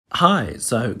Hi,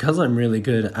 so because I'm really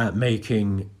good at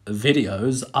making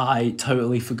videos, I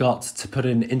totally forgot to put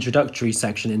an introductory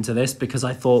section into this because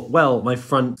I thought, well, my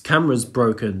front camera's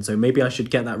broken, so maybe I should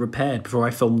get that repaired before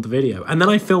I filmed the video. And then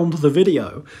I filmed the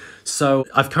video. So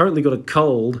I've currently got a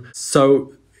cold,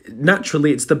 so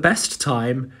naturally it's the best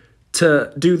time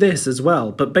to do this as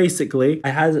well. But basically, I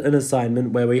had an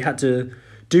assignment where we had to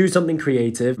do something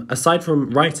creative, aside from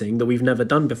writing, that we've never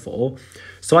done before.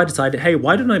 So I decided, hey,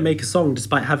 why don't I make a song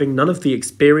despite having none of the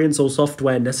experience or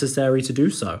software necessary to do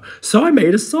so? So I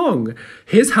made a song.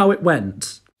 Here's how it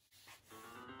went.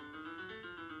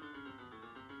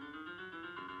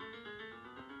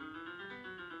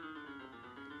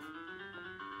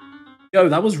 Yo,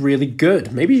 that was really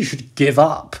good. Maybe you should give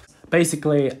up.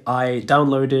 Basically, I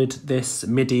downloaded this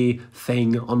MIDI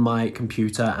thing on my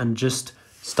computer and just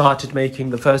started making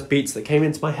the first beats that came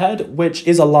into my head, which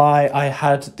is a lie. I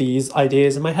had these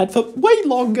ideas in my head for way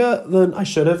longer than I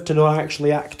should have to not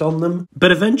actually act on them.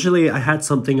 But eventually I had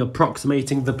something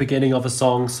approximating the beginning of a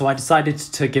song, so I decided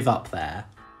to give up there.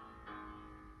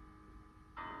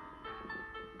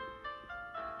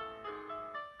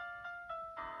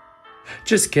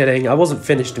 Just kidding, I wasn't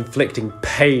finished inflicting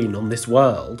pain on this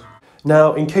world.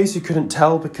 Now, in case you couldn't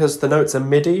tell because the notes are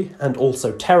MIDI and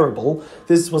also terrible,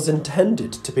 this was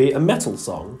intended to be a metal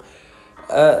song.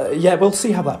 Yeah, we'll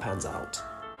see how that pans out.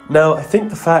 Now, I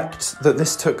think the fact that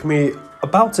this took me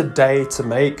about a day to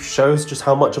make shows just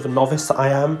how much of a novice I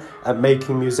am at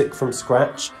making music from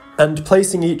scratch. And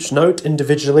placing each note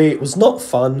individually was not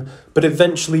fun, but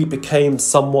eventually became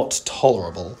somewhat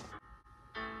tolerable.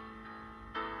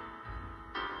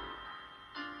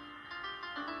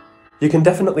 You can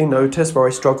definitely notice where I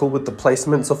struggle with the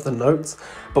placements of the notes,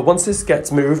 but once this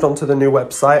gets moved onto the new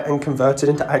website and converted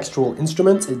into actual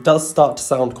instruments, it does start to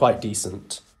sound quite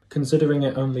decent. Considering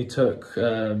it only took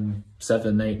 7,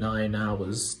 8, 9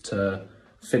 hours to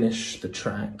finish the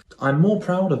track, I'm more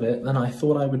proud of it than I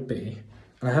thought I would be.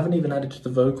 And I haven't even added to the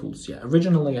vocals yet.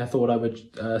 Originally I thought I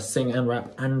would sing and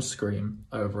rap and scream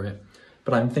over it,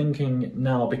 but I'm thinking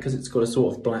now, because it's got a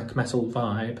sort of black metal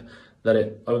vibe, that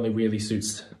it only really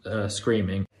suits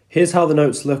screaming. Here's how the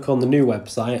notes look on the new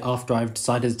website after I've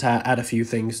decided to add a few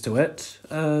things to it.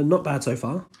 Not bad so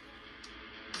far.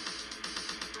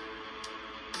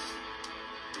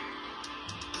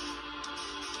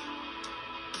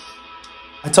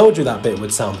 I told you that bit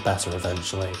would sound better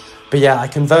eventually. But yeah, I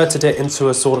converted it into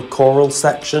a sort of choral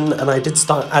section and I did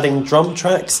start adding drum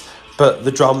tracks, but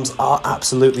the drums are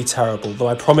absolutely terrible. Though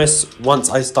I promise once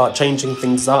I start changing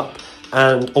things up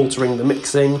and altering the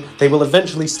mixing, they will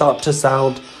eventually start to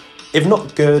sound, if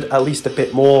not good, at least a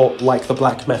bit more like the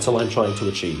black metal I'm trying to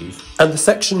achieve. And the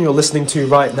section you're listening to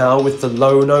right now with the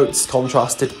low notes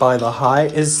contrasted by the high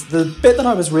is the bit that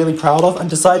I was really proud of and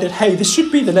decided, hey, this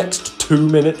should be the next 2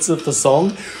 minutes of the song.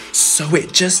 So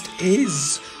it just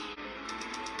is.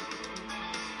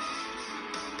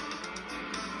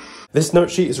 This note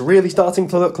sheet is really starting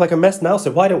to look like a mess now,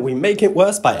 so why don't we make it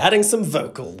worse by adding some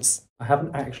vocals? I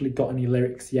haven't actually got any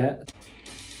lyrics yet.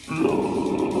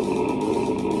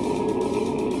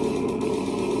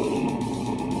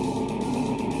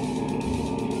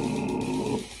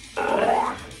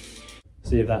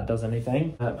 See if that does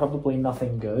anything. Probably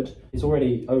nothing good. It's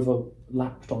already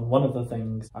overlapped on one of the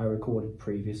things I recorded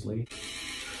previously.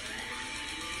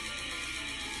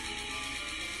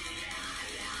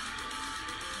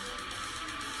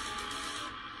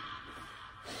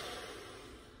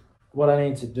 What I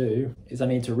need to do is I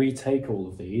need to retake all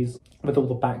of these with all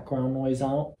the background noise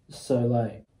out. So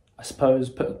like, I suppose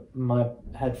put my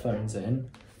headphones in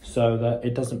so that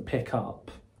it doesn't pick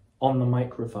up on the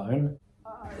microphone.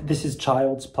 This is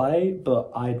child's play,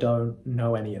 but I don't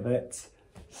know any of it.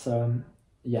 So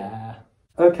yeah.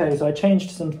 Okay, so I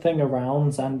changed some thing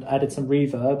around and added some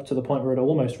reverb to the point where it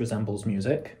almost resembles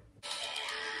music.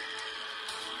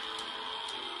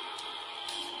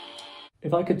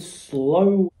 If I could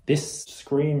slow this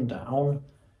scream down,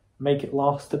 make it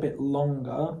last a bit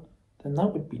longer, then that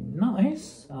would be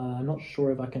nice. I'm not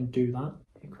sure if I can do that.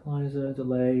 Equalizer,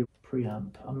 delay,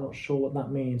 preamp. I'm not sure what that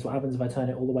means. What happens if I turn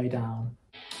it all the way down?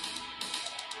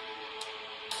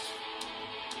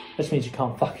 That just means you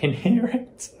can't fucking hear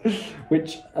it.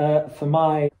 Which, for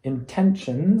my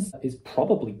intentions, is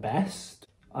probably best.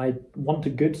 I want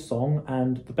a good song,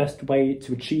 and the best way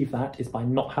to achieve that is by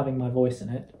not having my voice in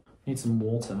it. Need some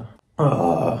water.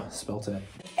 Spilt it.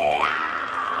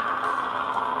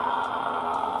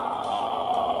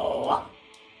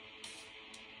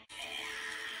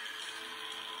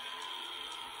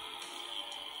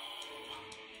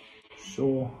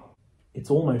 Sure.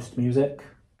 It's almost music.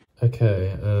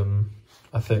 Okay,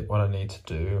 I think what I need to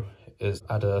do is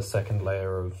add a second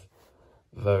layer of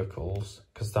vocals,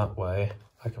 because that way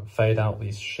I can fade out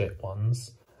these shit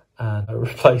ones and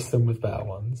replace them with better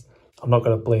ones. I'm not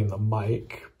going to blame the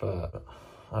mic, but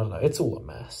I don't know, it's all a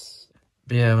mess.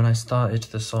 But yeah, when I started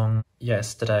the song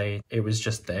yesterday, it was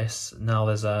just this. Now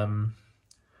there's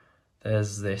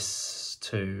this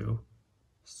too.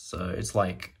 So it's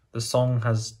like the song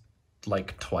has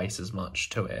like twice as much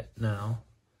to it now.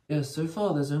 Yeah, so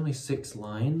far there's only 6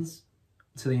 lines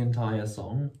to the entire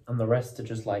song, and the rest are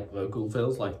just like vocal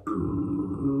fills, like.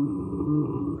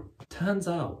 Turns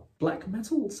out black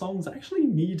metal songs actually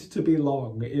need to be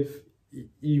long if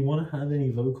you want to have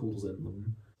any vocals in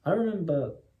them. I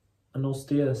remember an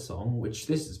austere song, which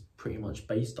this is pretty much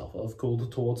based off of, called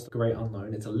Towards the Great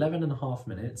Unknown. It's 11.5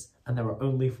 minutes and there are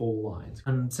only 4 lines.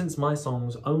 And since my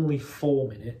song's only 4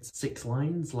 minutes, 6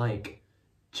 lines, like,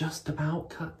 just about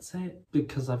cuts it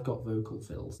because I've got vocal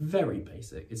fills. Very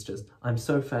basic. It's just, I'm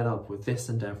so fed up with this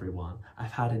and everyone.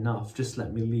 I've had enough. Just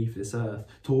let me leave this earth.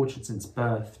 Tortured since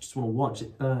birth. Just want to watch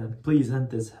it burn. Please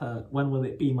end this hurt. When will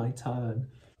it be my turn?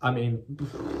 I mean,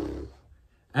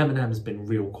 Eminem's been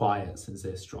real quiet since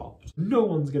this dropped. No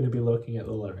one's going to be looking at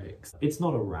the lyrics. It's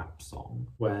not a rap song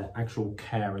where actual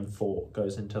care and thought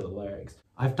goes into the lyrics.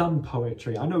 I've done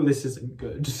poetry. I know this isn't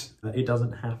good. It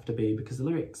doesn't have to be because the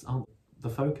lyrics aren't the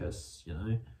focus, you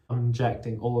know? I'm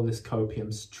injecting all of this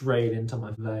copium straight into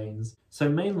my veins. So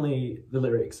mainly the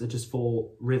lyrics are just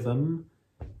for rhythm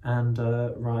and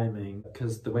rhyming,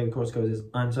 because the way the chorus goes is,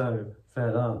 I'm so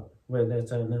fed up with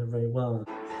it and everyone.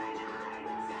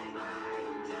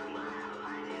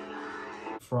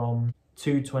 From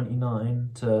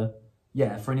 2:29 to,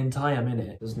 yeah, for an entire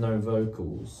minute, there's no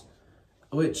vocals.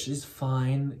 Which is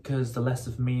fine, because the less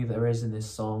of me there is in this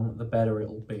song, the better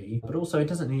it'll be. But also, it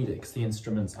doesn't need it, because the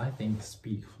instruments, I think,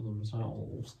 speak for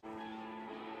themselves.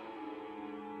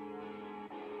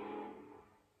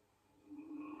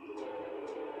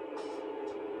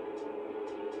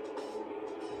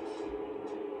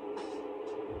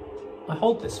 I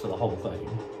hold this for the whole thing.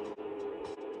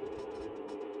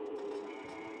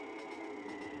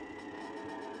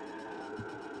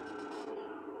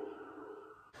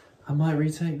 I might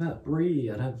retake that Brie.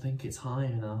 I don't think it's high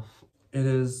enough. It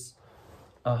is...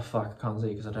 Oh fuck, I can't see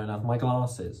because I don't have my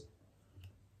glasses.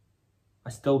 I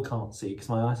still can't see because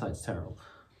my eyesight's terrible.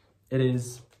 It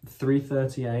is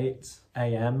 3:38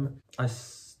 AM. I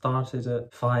started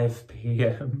at 5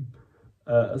 PM.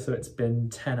 So it's been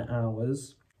 10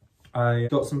 hours. I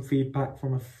got some feedback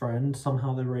from a friend.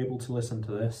 Somehow they were able to listen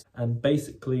to this. And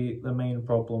basically the main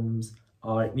problems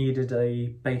are it needed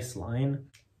a bass line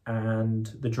and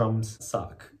the drums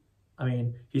suck. I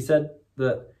mean, he said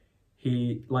that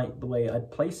he liked the way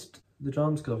I'd placed the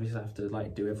drums, because obviously I have to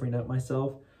like do every note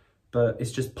myself, but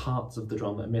it's just parts of the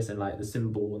drum that are missing, like the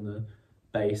cymbal and the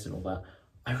bass and all that.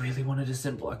 I really wanted a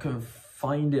cymbal, I couldn't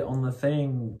find it on the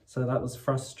thing, so that was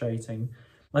frustrating.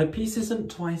 My piece isn't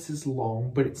twice as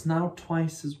long, but it's now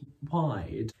twice as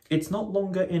wide. It's not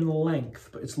longer in length,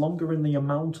 but it's longer in the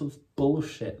amount of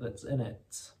bullshit that's in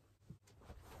it.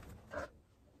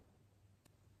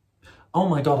 Oh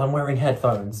my god, I'm wearing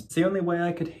headphones. It's the only way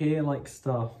I could hear like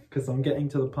stuff, because I'm getting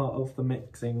to the part of the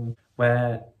mixing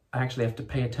where I actually have to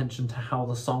pay attention to how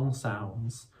the song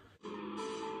sounds.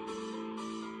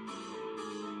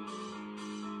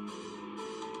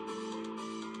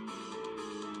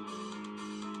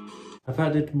 I've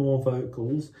added more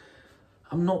vocals.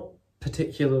 I'm not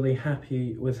particularly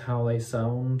happy with how they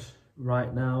sound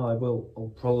right now.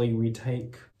 I'll probably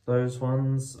retake those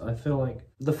ones. I feel like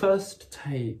the first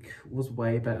take was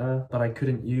way better, but I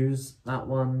couldn't use that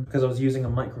one because I was using a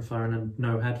microphone and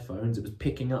no headphones. It was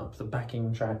picking up the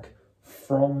backing track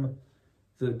from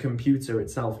the computer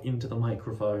itself into the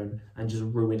microphone and just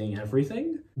ruining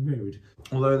everything. Mood.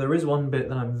 Although there is one bit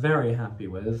that I'm very happy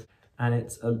with, and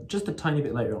it's just a tiny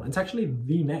bit later on. It's actually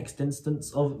the next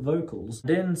instance of vocals.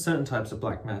 In certain types of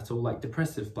black metal, like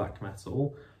depressive black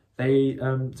metal, they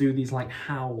do these like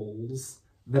howls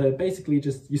that are basically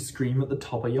just, you scream at the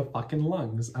top of your fucking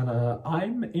lungs. And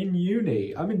I'm in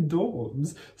uni, I'm in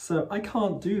dorms, so I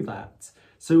can't do that.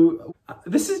 So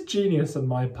this is genius on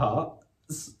my part.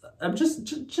 I'm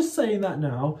just saying that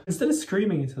now. Instead of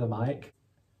screaming into the mic,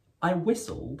 I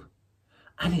whistled,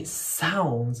 and it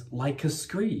sounds like a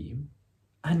scream.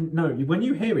 And no, when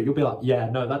you hear it, you'll be like, yeah,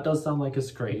 no, that does sound like a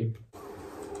scream.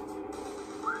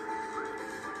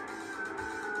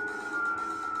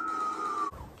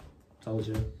 Told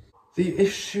you. The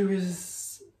issue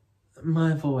is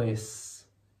my voice.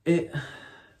 It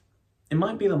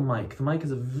might be the mic. The mic is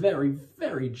a very,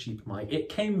 very cheap mic. It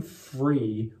came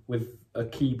free with a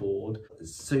keyboard.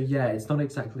 So yeah, it's not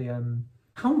exactly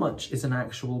How much is an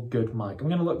actual good mic? I'm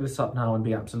gonna look this up now and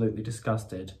be absolutely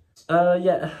disgusted.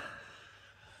 Yeah.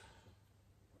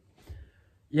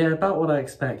 Yeah, about what I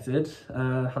expected.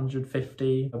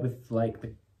 150 with like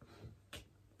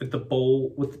the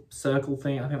ball, with the circle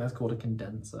thing. I think that's called a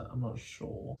condenser. I'm not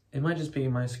sure. It might just be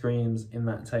my screams in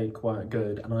that take weren't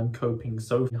good and I'm coping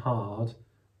so hard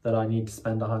that I need to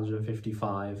spend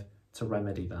 155 to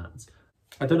remedy that.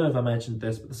 I don't know if I mentioned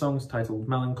this, but the song's titled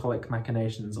Melancholic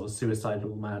Machinations or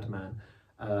Suicidal Madman,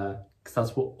 because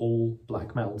that's what all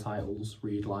black metal titles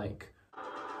read like.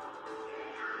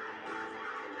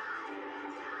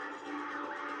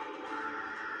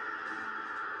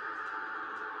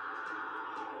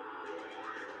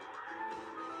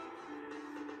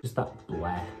 Just that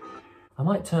blare. I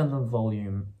might turn the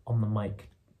volume on the mic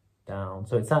down.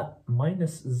 So it's at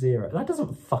 -0. That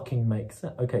doesn't fucking make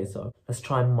sense. Okay, so let's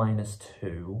try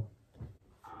 -2.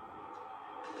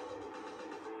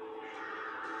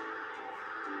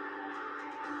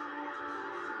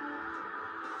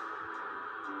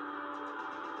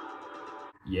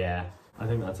 Yeah, I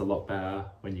think that's a lot better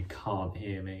when you can't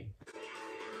hear me.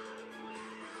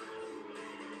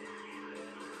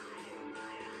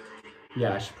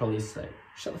 Yeah, I should probably say,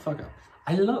 shut the fuck up.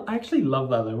 I actually love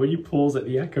that though, when you pause it,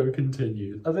 the echo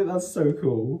continues. I think that's so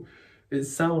cool. It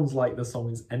sounds like the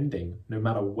song is ending, no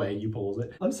matter where you pause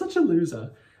it. I'm such a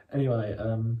loser. Anyway,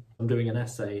 I'm doing an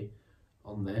essay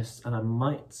on this, and I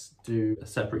might do a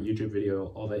separate YouTube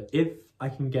video of it if I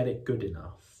can get it good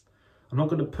enough. I'm not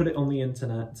gonna put it on the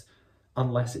internet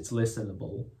unless it's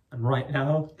listenable. And right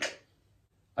now,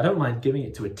 I don't mind giving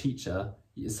it to a teacher,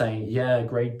 saying, yeah,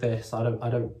 grade this, I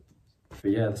don't.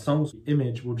 But yeah, the song's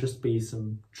image will just be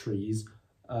some trees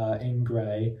in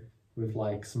grey with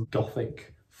like some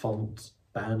gothic font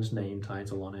band name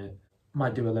title on it.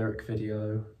 Might do a lyric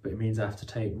video, but it means I have to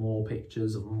take more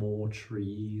pictures of more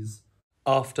trees.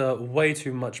 After way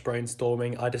too much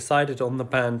brainstorming, I decided on the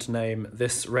band name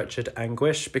This Wretched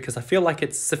Anguish because I feel like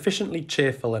it's sufficiently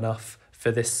cheerful enough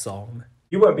for this song.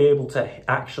 You won't be able to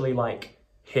actually like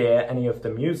hear any of the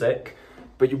music,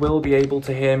 but you will be able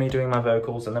to hear me doing my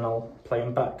vocals, and then I'll play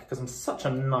them back because I'm such a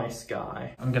nice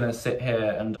guy. I'm gonna sit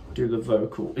here and do the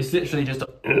vocal. It's literally just a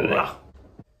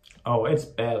oh, it's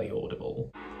barely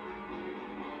audible.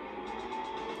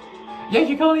 Yeah,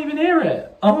 you can't even hear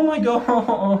it. Oh my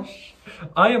gosh.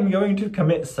 I am going to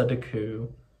commit Sudoku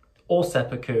or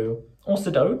seppuku or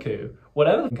Sudoku,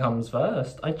 whatever comes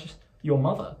first. Your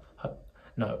mother.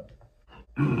 No.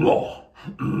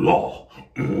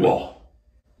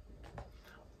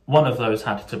 One of those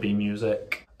had to be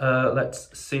music. Let's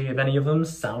see if any of them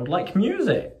sound like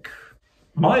music.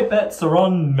 My bets are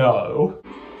on no.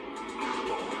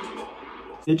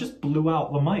 It just blew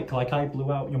out the mic like I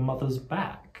blew out your mother's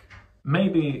back.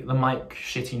 Maybe the mic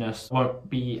shittiness won't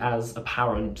be as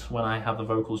apparent when I have the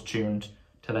vocals tuned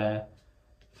to their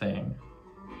thing.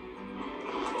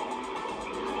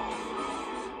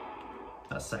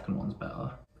 That second one's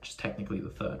better, which is technically the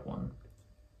third one.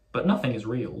 But nothing is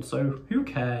real, so who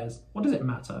cares? What does it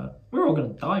matter? We're all gonna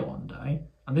die one day,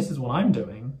 and this is what I'm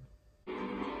doing.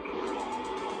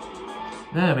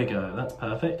 There we go, that's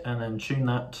perfect. And then tune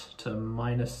that to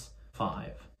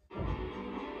 -5.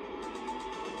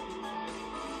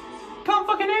 Can't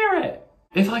fucking hear it!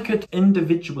 If I could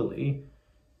individually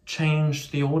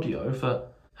change the audio for...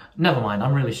 Never mind,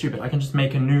 I'm really stupid. I can just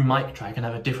make a new mic track and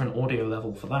have a different audio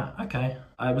level for that. Okay.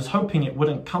 I was hoping it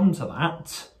wouldn't come to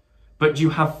that, but you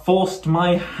have forced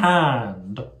my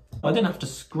hand. I didn't have to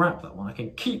scrap that one. I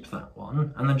can keep that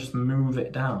one and then just move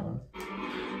it down.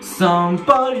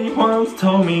 Somebody once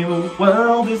told me the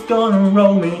world is gonna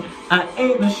roll me. I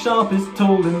ain't the sharpest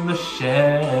tool in the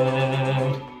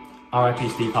shed. R.I.P.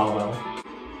 Steve Harwell.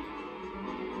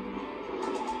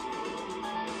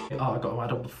 Oh, I've got to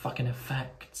add all the fucking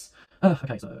effects.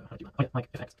 Okay, so how do you do that? Oh yeah, mic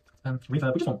effects.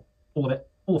 Reverb, we just want all of it,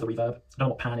 all of the reverb. I don't know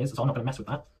what pan is, so I'm not going to mess with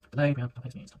that. Delay, we have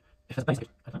if there's basic,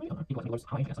 I don't know, you got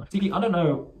high, yes, I don't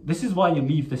know, this is why you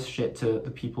leave this shit to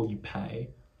the people you pay.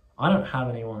 I don't have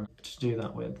anyone to do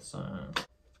that with, so...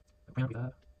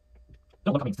 Reverb.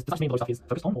 Don't look at me, does that mean the stuff is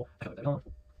focused on, or echo it on?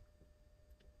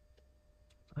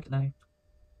 Delay.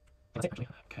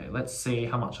 Okay, let's see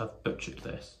how much I've butchered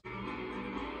this.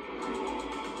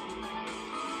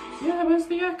 Yeah, where's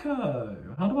the echo?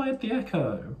 How do I add the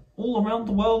echo? All around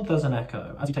the world there's an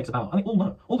echo, as he takes about. I think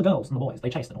all the girls and the boys, they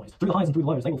chase the noise. Through the highs and through the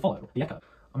lows, they will follow the echo.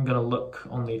 I'm gonna look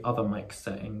on the other mic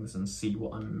settings and see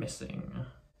what I'm missing.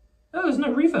 Oh, there's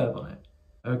no reverb on it.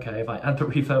 Okay, if I add the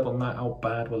reverb on that, how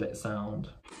bad will it sound?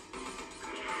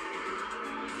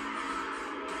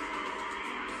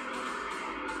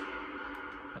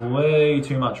 Way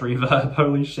too much reverb,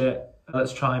 holy shit.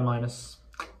 Let's try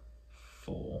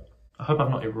before. I hope I've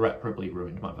not irreparably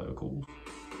ruined my vocals.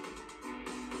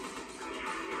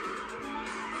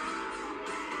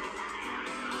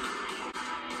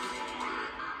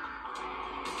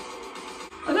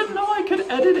 I didn't know I could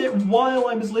edit it while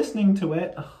I was listening to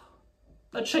it.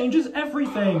 That changes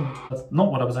everything. That's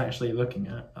not what I was actually looking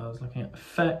at. I was looking at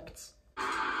effects.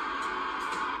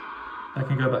 I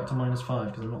can go back to -5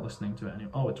 because I'm not listening to it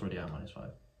anymore. Oh, it's already at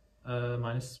 -5.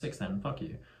 -6 then, fuck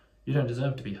you. You don't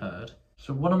deserve to be heard.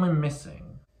 So what am I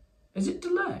missing? Is it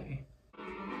delay?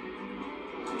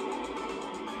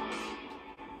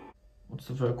 What's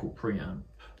the vocal preamp?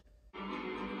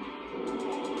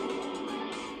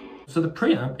 So the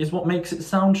preamp is what makes it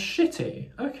sound shitty.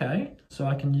 Okay, so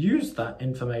I can use that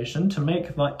information to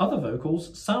make my other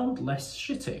vocals sound less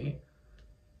shitty.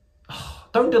 Oh,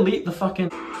 don't delete the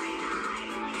fucking...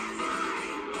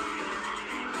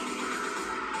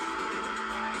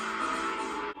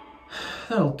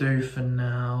 That'll do for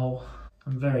now.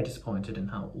 I'm very disappointed in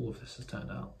how all of this has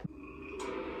turned out.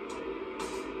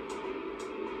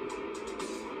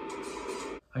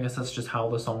 I guess that's just how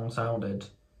the song sounded.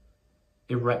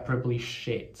 Irreparably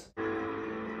shit.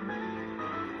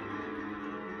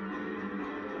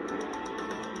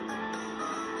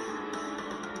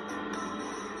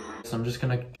 So I'm just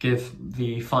gonna give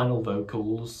the final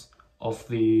vocals of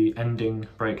the ending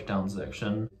breakdown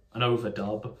section an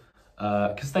overdub,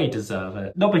 because they deserve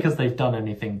it. Not because they've done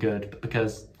anything good, but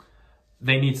because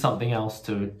they need something else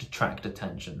to detract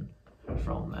attention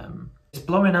from them. It's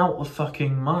blowing out the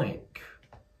fucking mic.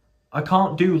 I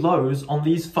can't do lows on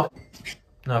these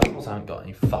No, of course I haven't got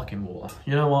any fucking water.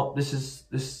 You know what? This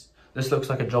looks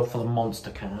like a job for the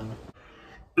monster can.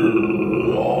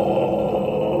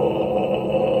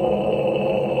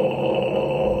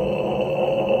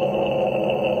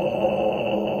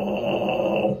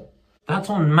 That's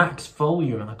on max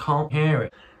volume and I can't hear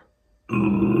it.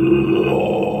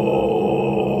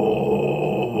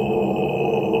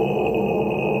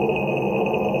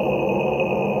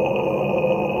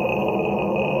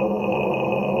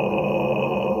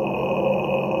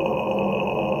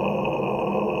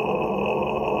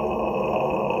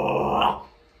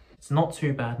 It's not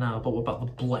too bad now, but what about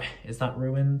the bleh? Is that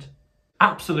ruined?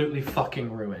 Absolutely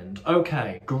fucking ruined.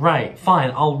 Okay, great,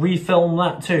 fine, I'll refilm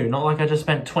that too. Not like I just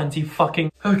spent 20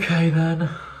 fucking... Okay then,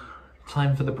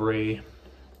 time for the brie.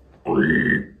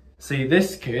 See,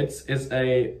 this, kids, is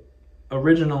a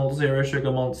original Zero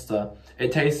Sugar Monster.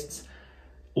 It tastes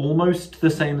almost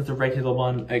the same as the regular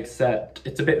one, except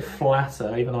it's a bit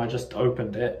flatter, even though I just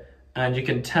opened it. And you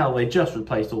can tell they just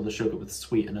replaced all the sugar with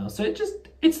sweetener. So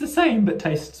it's the same, but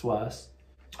tastes worse.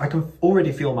 I can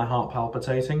already feel my heart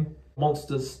palpitating.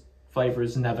 Monster's flavour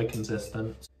is never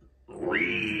consistent.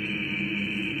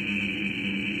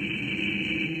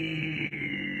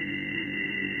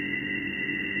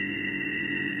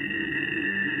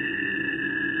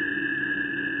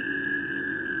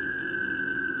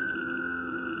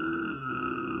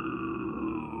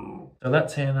 So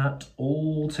let's hear that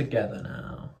all together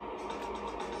now.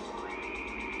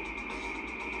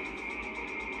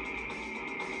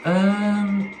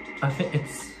 I think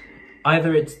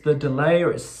either it's the delay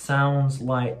or it sounds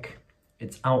like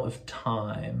it's out of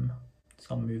time.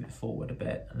 So I'll move it forward a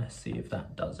bit and let's see if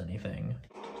that does anything.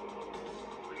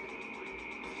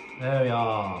 There we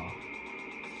are.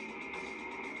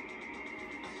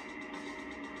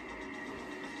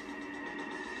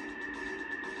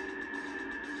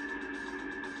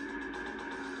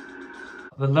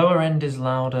 The lower end is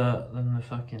louder than the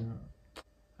fucking...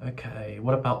 Okay,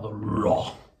 what about the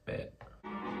raw bit?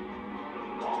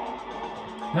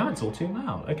 Now it's all too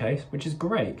loud. Okay, which is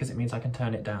great because it means I can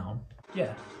turn it down.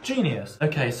 Yeah, genius.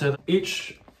 Okay, so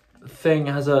each thing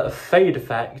has a fade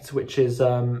effect, which is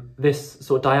this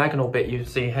sort of diagonal bit you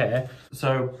see here.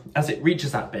 So as it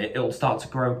reaches that bit, it'll start to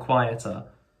grow quieter.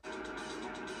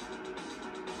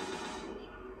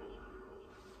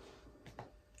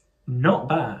 Not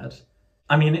bad.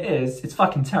 I mean, it's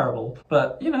fucking terrible,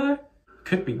 but you know,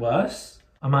 could be worse.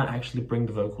 I might actually bring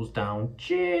the vocals down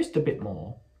just a bit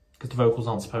more because the vocals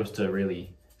aren't supposed to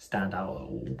really stand out at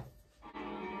all.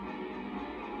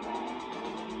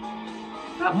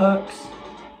 That works.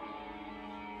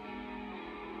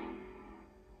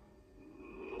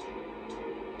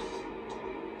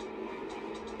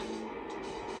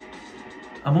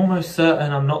 I'm almost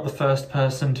certain I'm not the first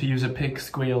person to use a pig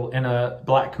squeal in a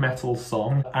black metal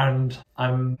song, and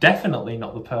I'm definitely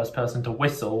not the first person to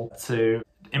whistle to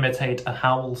imitate a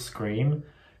howl scream,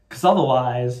 because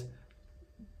otherwise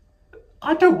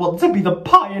I don't want to be the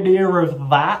pioneer of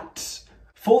that.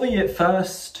 For the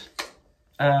first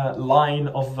line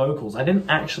of vocals, I didn't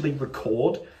actually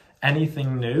record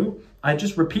anything new. I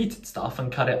just repeated stuff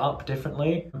and cut it up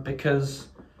differently because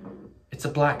it's a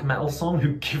black metal song.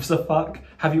 Who gives a fuck?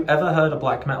 Have you ever heard a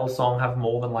black metal song have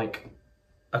more than like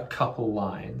a couple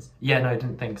lines? Yeah, no, I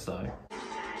didn't think so.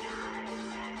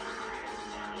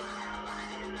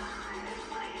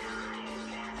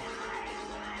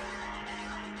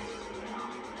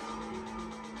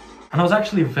 And I was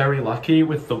actually very lucky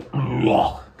with the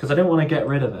because I didn't want to get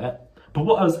rid of it. But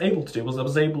what I was able to do was I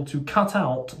was able to cut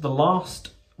out the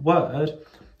last word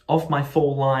of my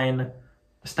 4-line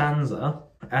stanza,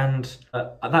 and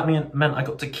that meant I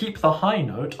got to keep the high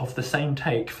note of the same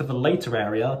take for the later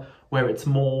area where it's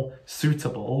more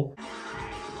suitable.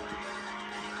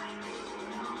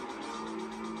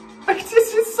 This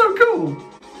is so cool!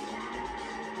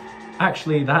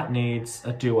 Actually, that needs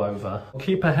a do-over. I'll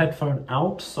keep a headphone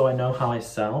out so I know how I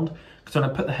sound, because when I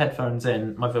put the headphones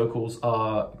in, my vocals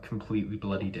are completely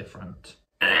bloody different.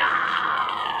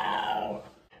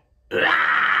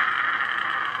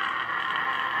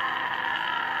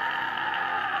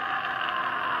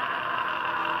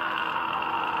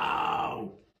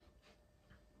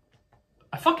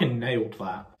 I fucking nailed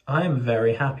that. I am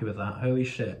very happy with that, holy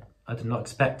shit. I did not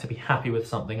expect to be happy with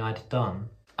something I'd done.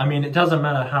 I mean, it doesn't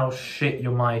matter how shit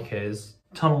your mic is,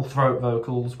 tunnel throat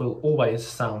vocals will always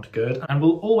sound good and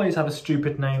will always have a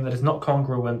stupid name that is not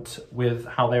congruent with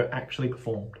how they're actually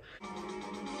performed.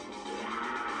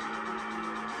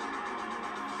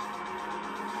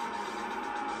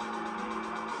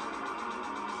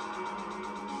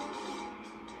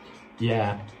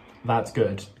 Yeah, that's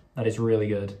good. That is really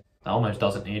good. That almost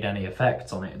doesn't need any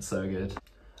effects on it, it's so good.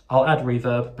 I'll add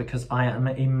reverb because I am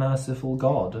a merciful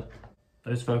god.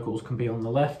 Those vocals can be on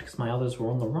the left because my others were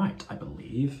on the right, I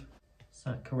believe. Is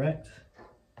that correct?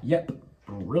 Yep,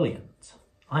 brilliant.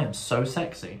 I am so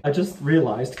sexy. I just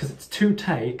realised, because it's 2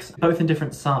 takes, both in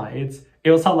different sides, it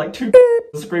will sound like 2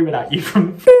 screaming at you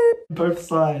from both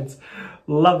sides.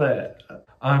 Love it.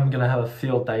 I'm gonna have a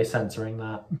field day censoring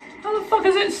that. How the fuck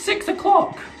is it 6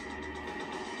 o'clock?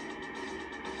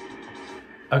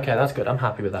 Okay, that's good. I'm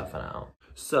happy with that for now.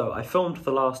 So, I filmed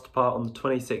the last part on the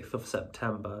 26th of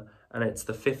September, and it's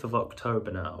the 5th of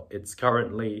October now. It's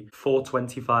currently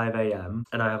 4:25 AM,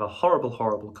 and I have a horrible,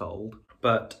 horrible cold,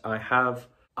 but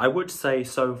I would say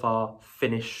so far,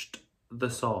 finished the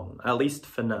song, at least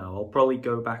for now. I'll probably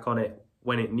go back on it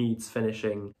when it needs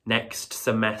finishing next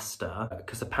semester,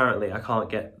 because apparently I can't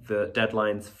get the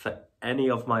deadlines for any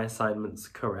of my assignments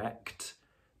correct,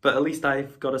 but at least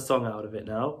I've got a song out of it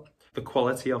now. The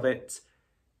quality of it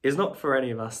is not for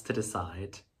any of us to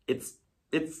decide. It's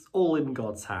all in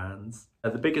God's hands.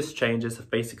 The biggest changes have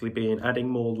basically been adding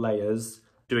more layers,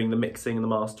 doing the mixing and the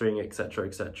mastering, etc,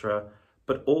 etc.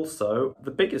 But also,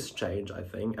 the biggest change, I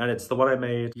think, and it's the one I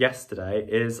made yesterday,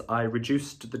 is I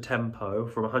reduced the tempo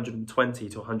from 120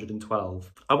 to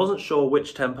 112. I wasn't sure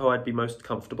which tempo I'd be most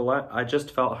comfortable at. I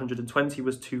just felt 120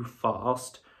 was too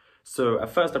fast. So at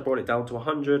first I brought it down to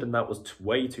 100 and that was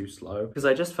way too slow, because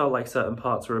I just felt like certain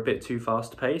parts were a bit too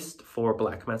fast paced for a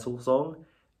black metal song.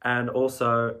 And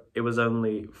also it was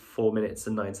only 4 minutes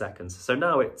and 9 seconds. So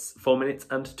now it's 4 minutes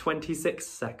and 26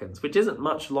 seconds, which isn't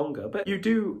much longer, but you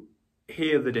do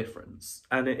hear the difference.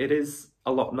 And it is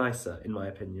a lot nicer, in my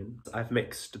opinion. I've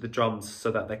mixed the drums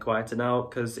so that they're quieter now,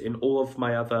 because in all of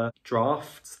my other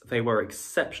drafts, they were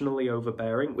exceptionally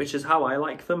overbearing, which is how I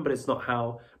like them, but it's not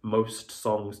how most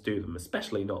songs do them,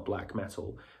 especially not black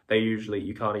metal. They usually,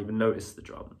 you can't even notice the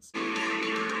drums.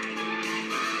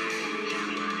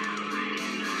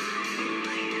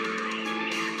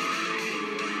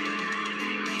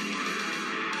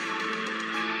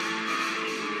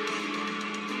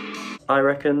 I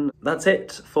reckon that's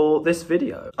it for this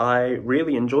video. I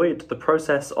really enjoyed the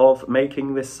process of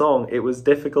making this song. It was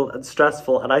difficult and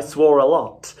stressful and I swore a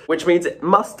lot, which means it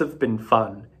must have been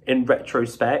fun in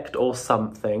retrospect or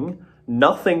something.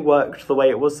 Nothing worked the way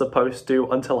it was supposed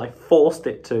to until I forced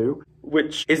it to,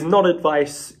 which is not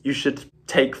advice you should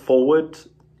take forward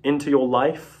into your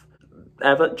life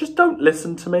ever. Just don't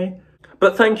listen to me.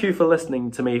 But thank you for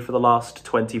listening to me for the last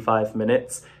 25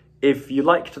 minutes. If you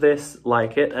liked this,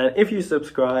 like it, and if you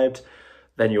subscribed,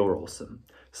 then you're awesome.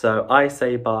 So I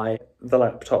say bye, the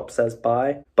laptop says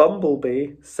bye,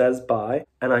 Bumblebee says bye,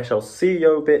 and I shall see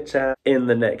yo bitch ass in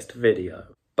the next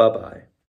video. Bye bye.